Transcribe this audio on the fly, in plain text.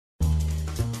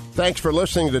Thanks for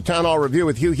listening to the Town Hall Review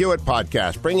with Hugh Hewitt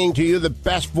podcast, bringing to you the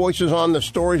best voices on the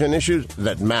stories and issues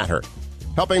that matter.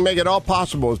 Helping make it all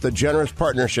possible is the generous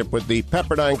partnership with the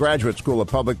Pepperdine Graduate School of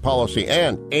Public Policy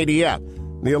and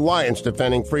ADF, the Alliance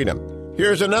Defending Freedom.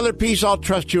 Here's another piece I'll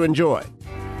trust you enjoy.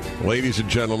 Ladies and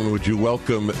gentlemen, would you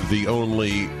welcome the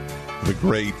only, the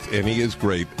great, and he is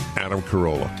great, Adam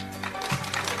Carolla.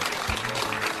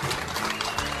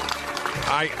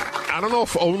 I don't know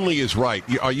if only is right.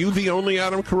 Are you the only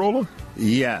Adam Carolla?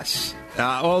 Yes.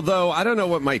 Although I don't know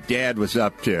what my dad was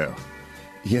up to.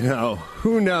 You know,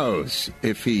 who knows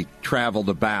if he traveled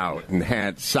about and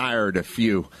had sired a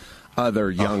few other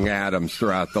young Adams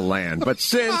throughout the land. But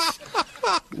since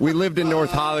we lived in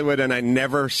North Hollywood and I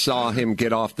never saw him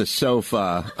get off the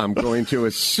sofa, I'm going to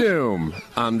assume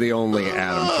I'm the only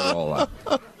Adam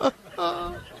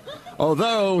Carolla.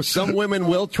 Although some women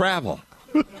will travel.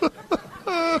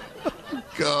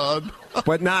 God.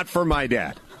 But not for my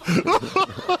dad.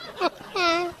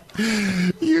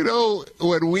 You know,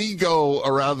 when we go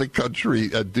around the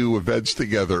country and do events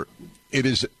together,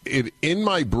 in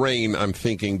my brain, I'm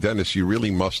thinking, Dennis, you really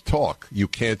must talk. You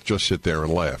can't just sit there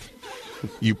and laugh.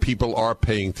 You people are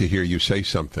paying to hear you say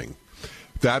something.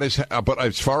 That is, but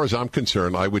as far as I'm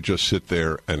concerned, I would just sit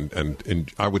there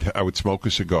and I would smoke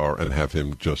a cigar and have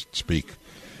him just speak.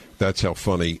 That's how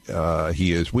funny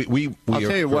he is. I'll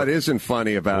tell you what isn't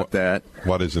funny about that.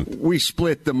 What isn't? We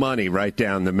split the money right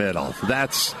down the middle.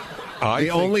 That's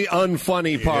only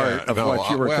unfunny part of what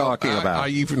you were talking about. I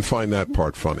even find that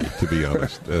part funny, to be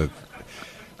honest.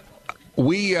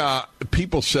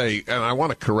 People say, and I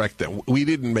want to correct that, we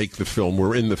didn't make the film.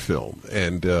 We're in the film,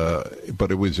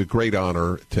 but it was a great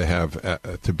honor to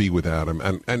have to be with Adam,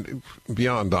 and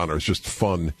beyond honor, it's just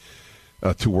fun.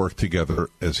 To work together,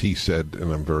 as he said,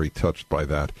 and I'm very touched by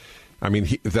that. I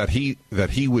mean, that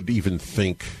he would even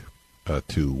think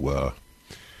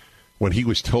when he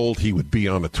was told he would be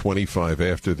on a 25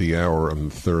 after the hour on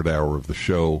the third hour of the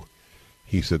show,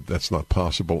 he said, that's not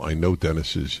possible. I know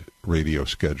Dennis's radio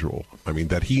schedule. I mean,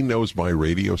 that he knows my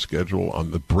radio schedule on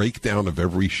the breakdown of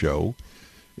every show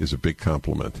is a big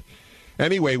compliment.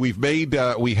 Anyway, we've been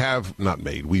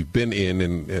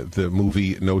in the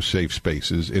movie No Safe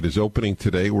Spaces. It is opening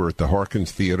today. We're at the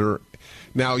Harkins Theater.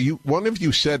 Now, one of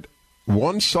you said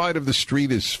one side of the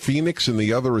street is Phoenix and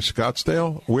the other is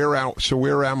Scottsdale.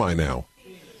 Where am I now?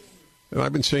 And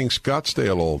I've been saying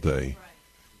Scottsdale all day.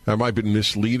 Have I been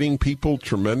misleading people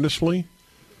tremendously?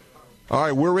 All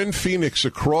right, we're in Phoenix,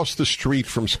 across the street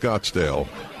from Scottsdale.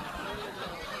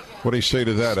 What do you say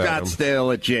to that, Adam?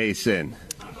 Scottsdale adjacent.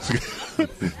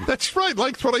 That's right.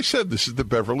 Like what I said. This is the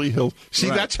Beverly Hills. See,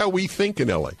 right. That's how we think in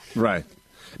L.A. Right.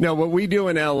 Now, what we do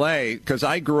in L.A., because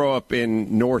I grew up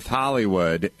in North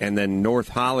Hollywood, and then North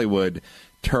Hollywood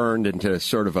turned into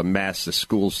sort of a mess. The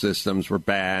school systems were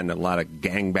bad, and a lot of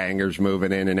gangbangers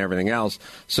moving in and everything else.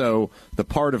 So the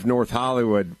part of North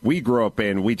Hollywood we grew up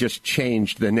in, we just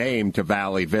changed the name to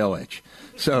Valley Village.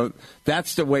 So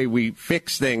that's the way we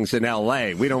fix things in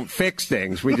L.A. We don't fix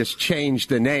things. We just change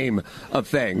the name of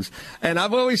things. And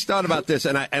I've always thought about this,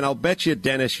 and I'll bet you,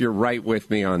 Dennis, you're right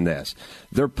with me on this.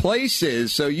 There are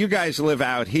places, so you guys live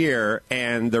out here,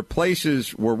 and there are places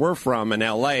where we're from in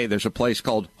L.A., there's a place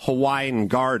called Hawaiian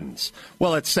Gardens.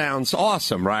 Well, it sounds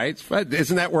awesome, right?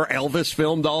 Isn't that where Elvis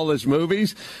filmed all his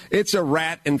movies? It's a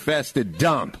rat-infested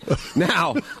dump.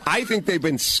 Now, I think they've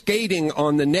been skating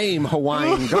on the name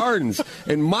Hawaiian Gardens.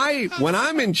 And when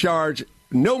I'm in charge,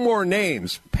 no more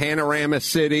names. Panorama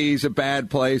City's a bad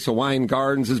place. Hawaiian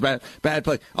Gardens is a bad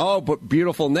place. Oh, but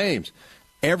beautiful names.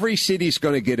 Every city's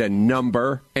going to get a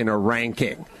number and a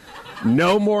ranking.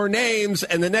 No more names.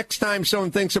 And the next time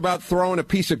someone thinks about throwing a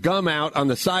piece of gum out on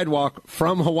the sidewalk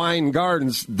from Hawaiian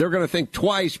Gardens, they're going to think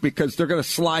twice because they're going to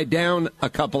slide down a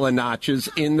couple of notches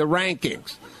in the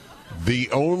rankings. The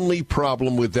only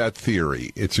problem with that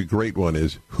theory, it's a great one,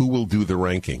 is who will do the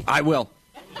ranking? I will.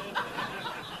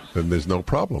 Then there's no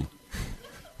problem.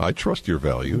 I trust your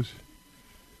values.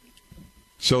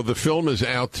 So the film is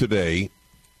out today.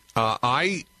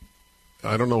 I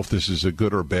don't know if this is a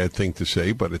good or bad thing to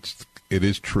say, but it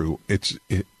is true.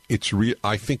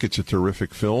 I think it's a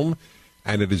terrific film,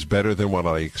 and it is better than what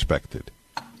I expected.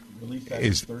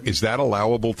 Is that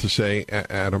allowable to say,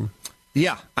 Adam?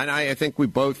 Yeah, and I think we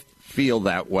both feel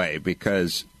that way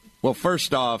because, well,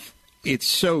 first off, it's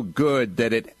so good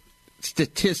that it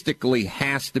statistically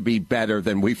has to be better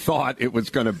than we thought it was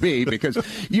going to be because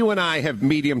you and I have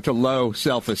medium to low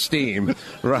self-esteem,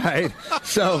 right?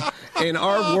 So in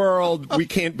our world, we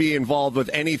can't be involved with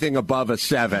anything above a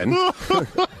 7.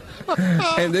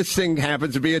 And this thing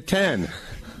happens to be a 10.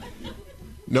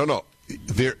 No.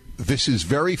 This is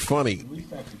very funny.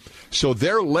 So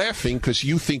they're laughing because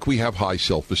you think we have high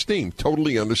self-esteem,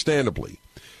 totally understandably.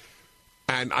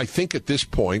 And I think at this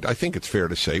point, I think it's fair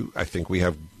to say, I think we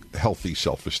have healthy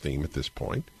self-esteem at this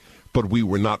point, but we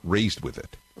were not raised with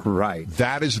it. Right.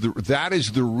 That is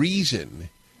the reason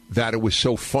that it was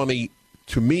so funny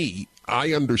to me.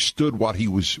 I understood what he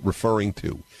was referring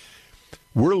to.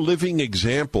 We're living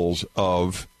examples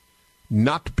of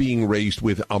not being raised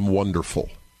with "I'm wonderful."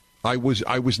 I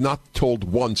was not told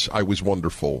once I was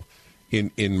wonderful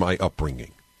in my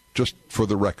upbringing. Just for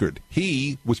the record,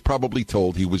 he was probably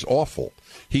told he was awful.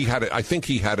 He had it. I think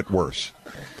he had it worse.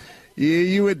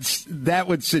 That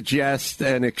would suggest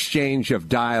an exchange of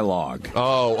dialogue.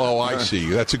 Oh, I see.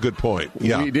 That's a good point.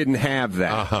 Yeah, we didn't have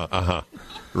that.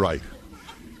 Right.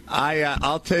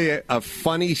 I'll tell you a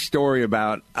funny story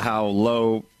about how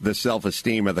low the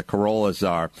self-esteem of the Carollas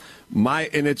are.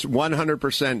 And it's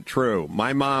 100% true.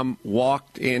 My mom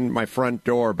walked in my front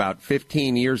door about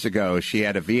 15 years ago. She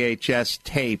had a VHS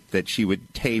tape that she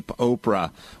would tape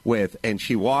Oprah with, and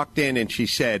she walked in and she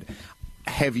said,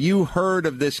 "Have you heard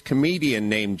of this comedian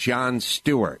named Jon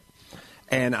Stewart?"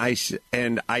 And I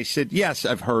said, "Yes,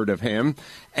 I've heard of him,"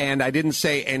 and I didn't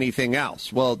say anything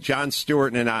else. Well, Jon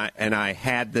Stewart and I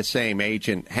have the same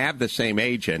agent,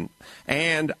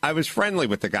 and I was friendly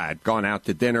with the guy. I'd gone out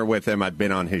to dinner with him. I'd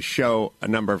been on his show a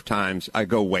number of times. I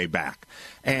go way back.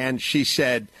 And she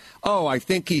said, "Oh, I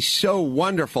think he's so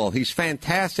wonderful. He's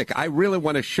fantastic. I really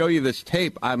want to show you this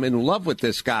tape. I'm in love with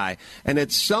this guy." And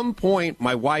at some point,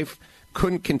 my wife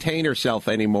couldn't contain herself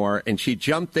anymore, and she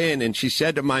jumped in and she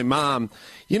said to my mom,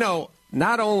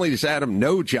 "Not only does Adam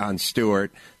know Jon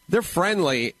Stewart, they're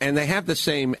friendly and they have the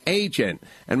same agent."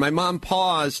 And my mom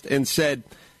paused and said,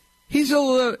 he's a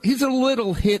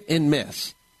little hit and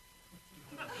miss."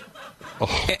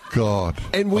 Oh, God.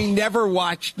 And we never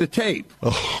watched the tape.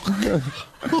 Oh.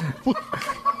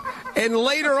 And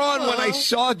later on, when I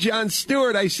saw Jon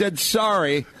Stewart, I said,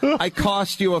 "Sorry, I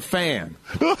cost you a fan."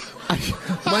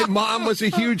 My mom was a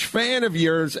huge fan of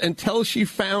yours until she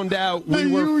found out we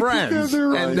were friends. Together,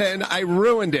 right? And then I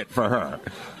ruined it for her.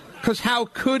 Because how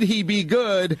could he be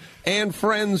good and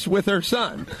friends with her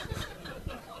son?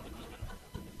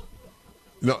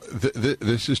 No,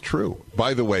 this is true.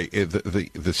 By the way,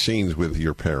 the scenes with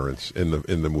your parents in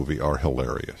the movie are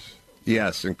hilarious.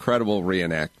 Yes, incredible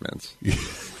reenactments.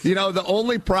 The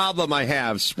only problem I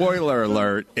have, spoiler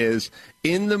alert, is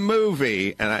in the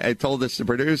movie, and I told this to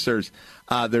producers,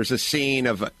 there's a scene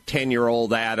of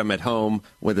 10-year-old Adam at home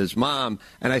with his mom,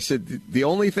 and I said, the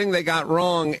only thing they got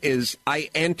wrong is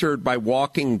I entered by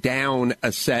walking down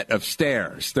a set of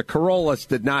stairs. The Carollas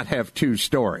did not have 2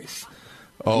 stories.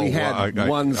 We had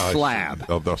one slab.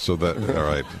 So that, all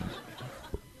right.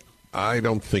 I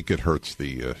don't think it hurts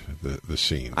the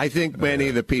scene. I think many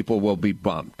of the people will be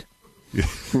bumped.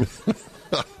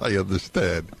 I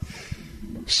understand.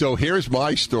 So here's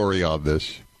my story on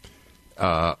this.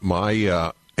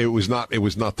 It was not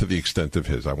to the extent of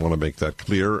his. I want to make that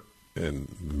clear in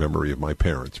memory of my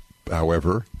parents.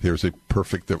 However, here's a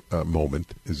perfect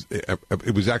moment.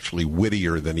 It was actually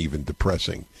wittier than even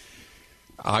depressing.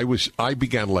 I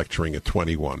began lecturing at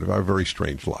 21. I have a very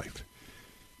strange life.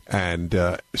 And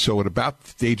so at about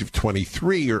the age of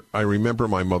 23, I remember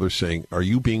my mother saying, "Are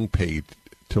you being paid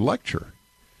to lecture?"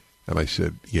 And I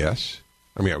said, "Yes."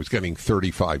 I mean, I was getting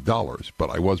 $35, but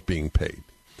I was being paid.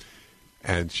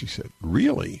 And she said,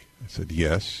 "Really?" I said,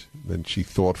 "Yes." Then she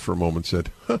thought for a moment and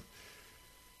said,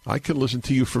 "I can listen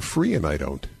to you for free, and I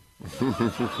don't."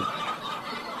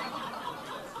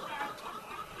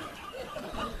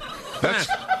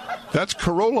 That's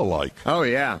Carolla-like. Oh,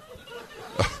 yeah.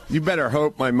 You better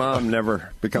hope my mom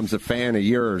never becomes a fan of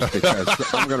yours, because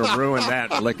I'm going to ruin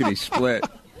that lickety-split.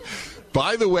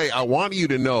 By the way, I want you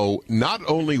to know, not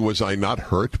only was I not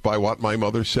hurt by what my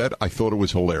mother said, I thought it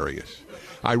was hilarious.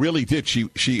 I really did.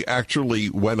 She actually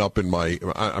went up in my...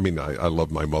 I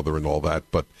love my mother and all that,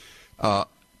 but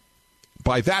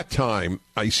by that time,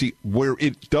 I see where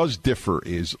it does differ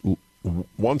is...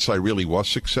 Once I really was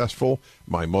successful,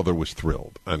 my mother was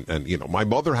thrilled. And my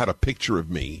mother had a picture of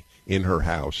me in her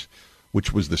house,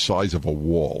 which was the size of a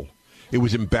wall. It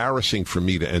was embarrassing for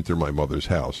me to enter my mother's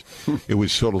house. It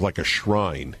was sort of like a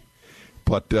shrine.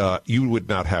 But you would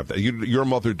not have that. Your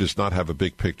mother does not have a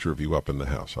big picture of you up in the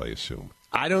house, I assume.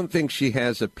 I don't think she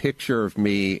has a picture of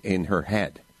me in her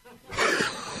head.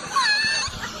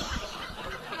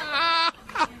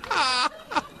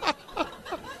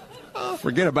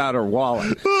 Forget about her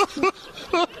wallet.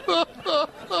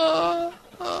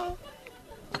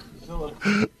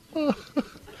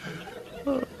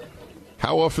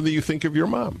 How often do you think of your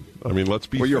mom? I mean, let's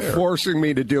be fair. Well, you're forcing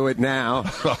me to do it now.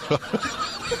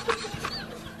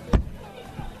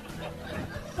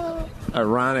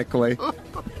 ironically.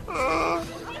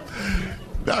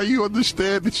 Now you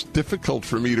understand it's difficult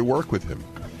for me to work with him.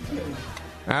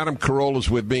 Adam Carolla's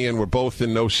with me, and we're both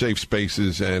in no safe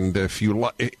spaces. And if you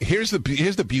here's the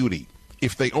beauty: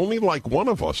 if they only like one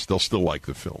of us, they'll still like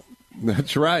the film.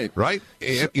 That's right. Right?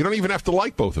 You don't even have to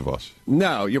like both of us.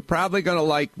 No, you're probably going to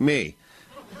like me.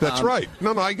 That's right.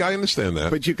 No, I understand that.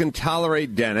 But you can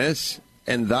tolerate Dennis,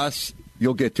 and thus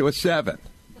you'll get to a 7.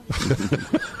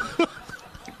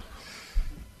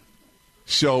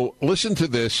 So listen to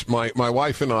this. My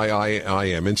wife and I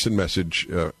am instant message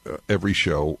every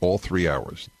show, all 3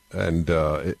 hours, and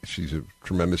she's a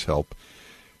tremendous help.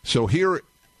 So here,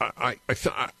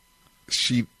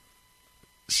 she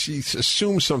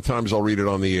assumes sometimes I'll read it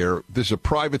on the air. This is a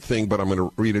private thing, but I'm going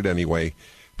to read it anyway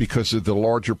because of the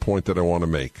larger point that I want to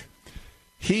make.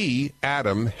 He,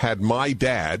 Adam, had my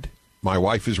dad. My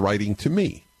wife is writing to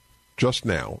me just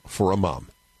now for a mom.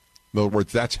 In other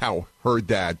words, that's how her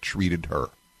dad treated her.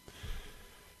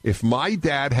 If my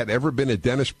dad had ever been a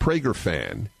Dennis Prager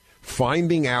fan,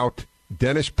 finding out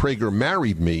Dennis Prager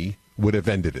married me would have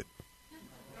ended it.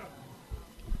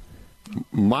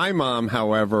 My mom,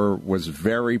 however, was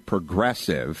very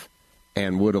progressive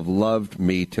and would have loved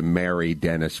me to marry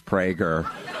Dennis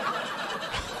Prager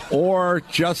or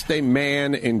just a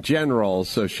man in general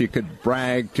so she could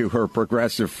brag to her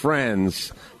progressive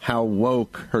friends how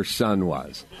woke her son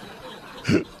was.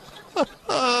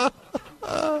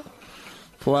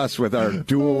 Plus, with our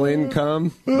dual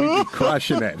income, we'd be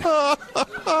crushing it.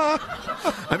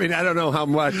 I mean, I don't know how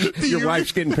much your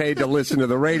wife's getting paid to listen to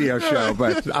the radio show,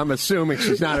 but I'm assuming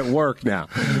she's not at work now.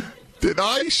 Did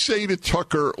I say to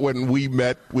Tucker when we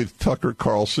met with Tucker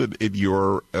Carlson in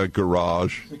your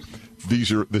garage,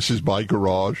 this is my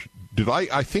garage? Did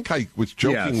I think I was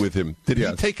joking with him. Did he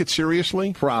take it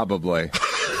seriously? Probably.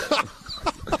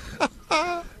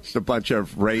 Just a bunch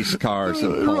of race cars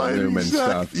and Paul Newman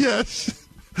stuff. Yes.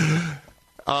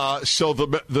 So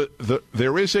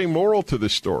there is a moral to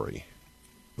this story.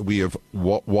 We have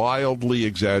wildly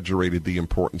exaggerated the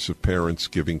importance of parents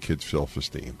giving kids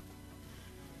self-esteem.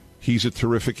 He's a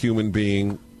terrific human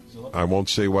being. I won't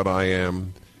say what I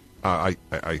am. I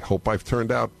hope I've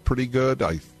turned out pretty good.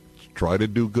 I try to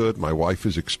do good. My wife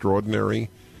is extraordinary.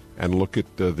 And look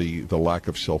at the lack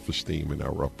of self-esteem in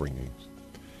our upbringings.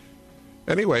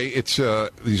 Anyway,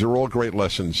 these are all great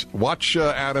lessons. Watch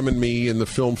Adam and Me in the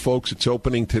film, folks. It's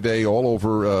opening today all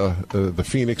over the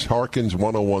Phoenix Harkins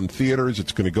 101 theaters.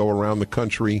 It's going to go around the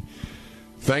country.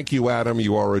 Thank you, Adam.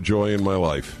 You are a joy in my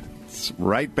life. It's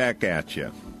right back at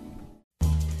you.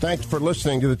 Thanks for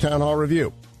listening to the Town Hall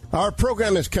Review. Our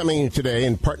program is coming today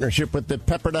in partnership with the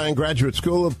Pepperdine Graduate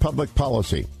School of Public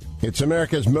Policy. It's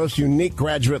America's most unique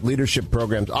graduate leadership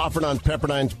programs offered on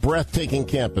Pepperdine's breathtaking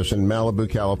campus in Malibu,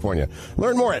 California.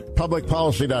 Learn more at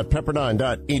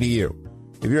publicpolicy.pepperdine.edu.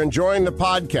 If you're enjoying the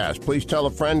podcast, please tell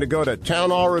a friend to go to Town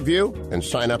Hall Review and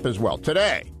sign up as well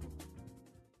today.